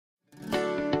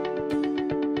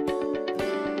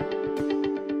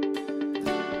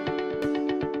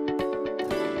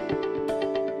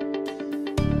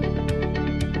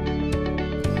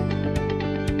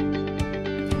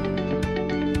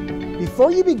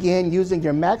Before you begin using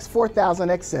your MAX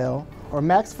 4000 XL or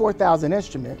MAX 4000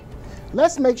 instrument,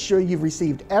 let's make sure you've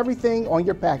received everything on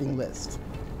your packing list.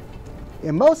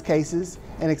 In most cases,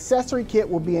 an accessory kit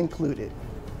will be included.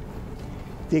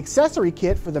 The accessory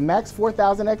kit for the MAX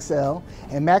 4000 XL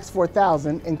and MAX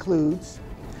 4000 includes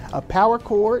a power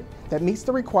cord that meets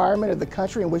the requirement of the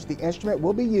country in which the instrument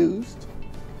will be used,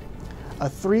 a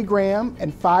 3 gram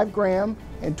and 5 gram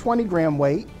and 20 gram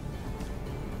weight,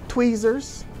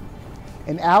 tweezers,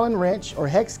 an Allen wrench or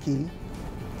hex key,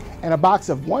 and a box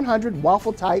of 100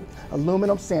 waffle-type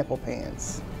aluminum sample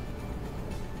pans.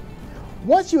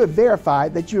 Once you have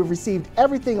verified that you have received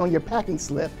everything on your packing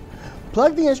slip,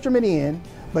 plug the instrument in,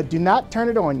 but do not turn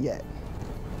it on yet.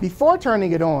 Before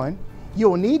turning it on, you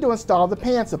will need to install the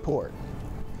pan support.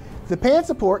 The pan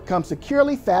support comes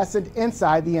securely fastened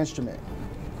inside the instrument.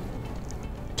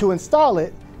 To install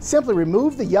it, simply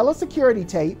remove the yellow security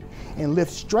tape and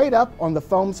lift straight up on the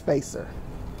foam spacer.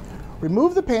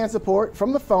 Remove the pan support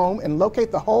from the foam and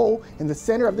locate the hole in the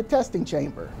center of the testing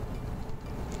chamber.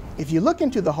 If you look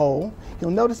into the hole,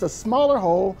 you'll notice a smaller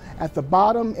hole at the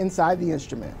bottom inside the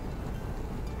instrument.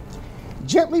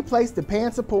 Gently place the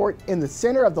pan support in the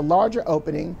center of the larger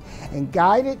opening and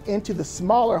guide it into the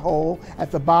smaller hole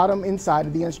at the bottom inside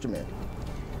of the instrument.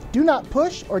 Do not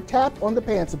push or tap on the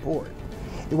pan support.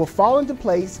 It will fall into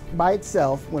place by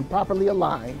itself when properly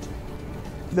aligned.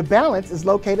 The balance is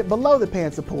located below the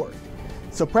pan support,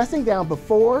 so pressing down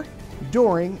before,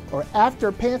 during, or after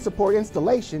pan support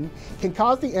installation can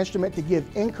cause the instrument to give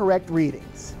incorrect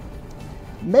readings.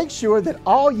 Make sure that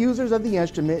all users of the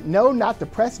instrument know not to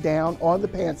press down on the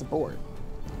pan support.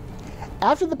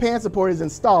 After the pan support is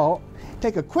installed,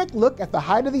 take a quick look at the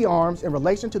height of the arms in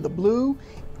relation to the blue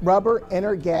rubber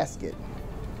inner gasket.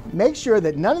 Make sure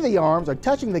that none of the arms are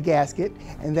touching the gasket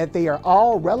and that they are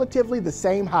all relatively the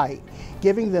same height,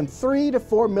 giving them 3 to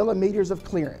 4 millimeters of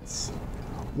clearance.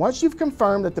 Once you've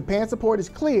confirmed that the pan support is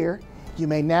clear, you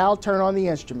may now turn on the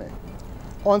instrument.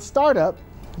 On startup,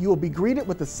 you will be greeted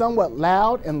with a somewhat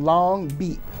loud and long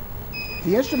beep.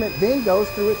 The instrument then goes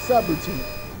through its subroutine.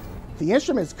 The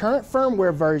instrument's current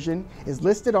firmware version is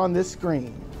listed on this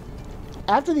screen.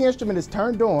 After the instrument is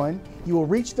turned on, you will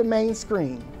reach the main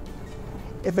screen.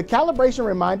 If a calibration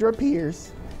reminder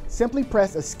appears, simply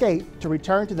press Escape to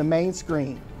return to the main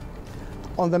screen.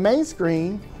 On the main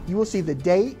screen, you will see the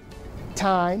date,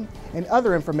 time, and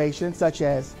other information such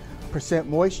as %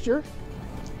 moisture,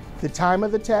 the time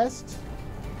of the test,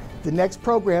 the next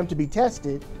program to be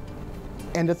tested,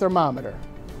 and a thermometer.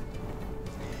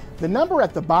 The number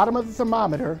at the bottom of the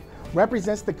thermometer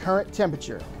represents the current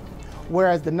temperature,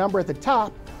 whereas the number at the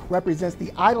top represents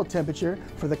the idle temperature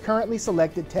for the currently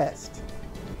selected test.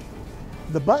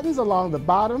 The buttons along the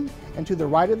bottom and to the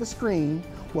right of the screen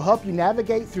will help you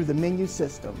navigate through the menu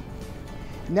system.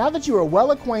 Now that you are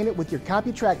well acquainted with your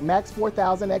Computrac MAX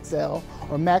 4000 XL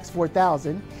or MAX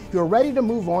 4000, you are ready to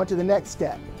move on to the next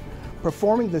step,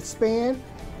 performing the span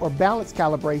or balance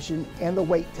calibration and the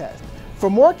weight test. For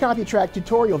more Computrac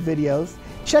tutorial videos,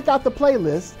 check out the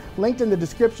playlist linked in the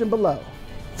description below.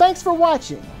 Thanks for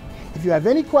watching. If you have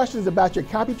any questions about your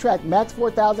Computrac MAX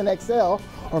 4000 XL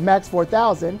or MAX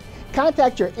 4000,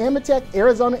 contact your AMETEK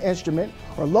Arizona instrument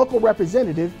or local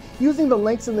representative using the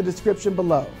links in the description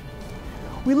below.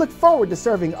 We look forward to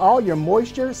serving all your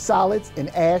moisture, solids, and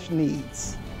ash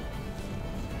needs.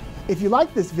 If you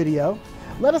like this video,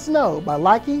 let us know by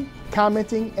liking,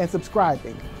 commenting, and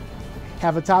subscribing.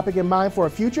 Have a topic in mind for a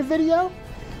future video?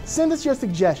 Send us your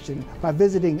suggestion by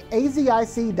visiting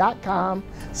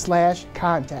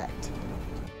azic.com/contact.